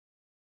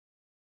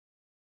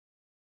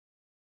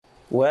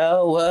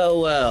Well, well,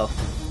 well.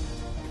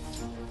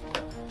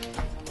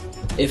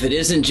 If it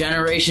isn't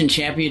Generation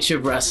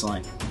Championship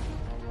Wrestling.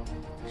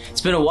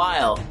 It's been a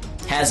while,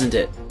 hasn't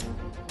it?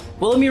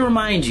 Well, let me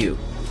remind you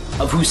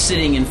of who's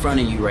sitting in front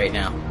of you right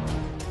now.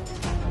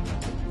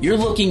 You're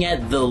looking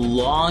at the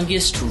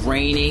longest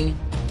reigning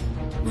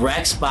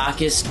Rex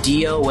Bacchus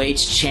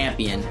DOH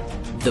champion,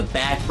 the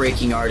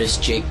back-breaking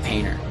artist Jake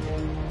Painter.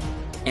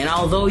 And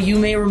although you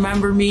may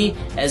remember me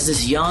as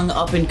this young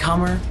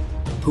up-and-comer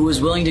who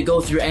was willing to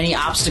go through any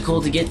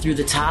obstacle to get through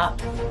the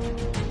top,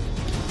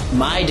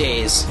 my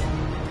days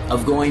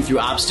of going through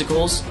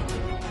obstacles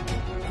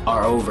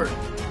are over.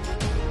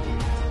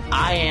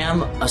 I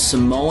am a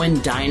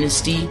Samoan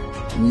Dynasty,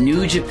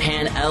 New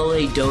Japan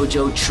LA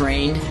Dojo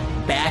trained,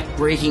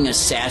 back-breaking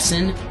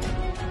assassin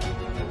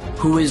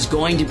who is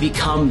going to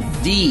become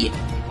the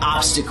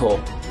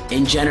obstacle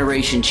in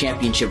Generation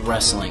Championship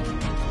Wrestling.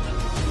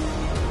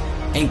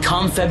 And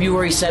come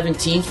February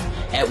 17th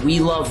at We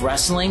Love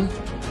Wrestling,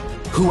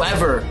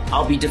 whoever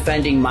I'll be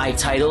defending my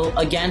title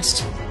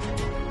against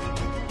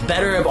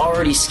better have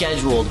already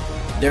scheduled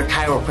their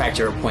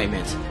chiropractor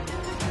appointment.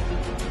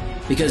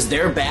 Because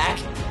their back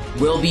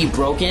will be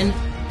broken,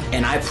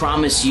 and I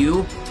promise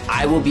you,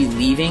 I will be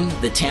leaving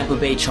the Tampa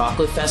Bay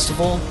Chocolate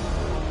Festival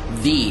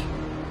the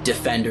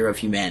defender of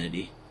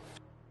humanity.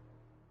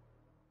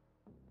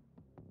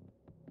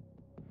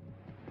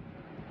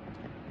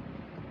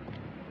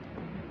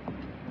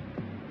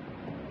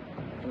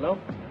 Hello?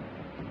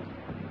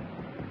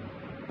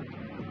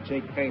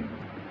 Jake Painter.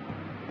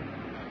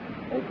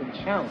 Open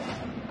challenge.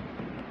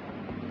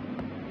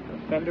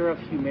 Defender of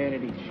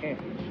Humanity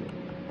Championship.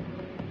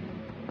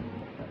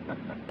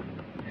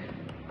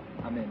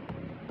 I'm in.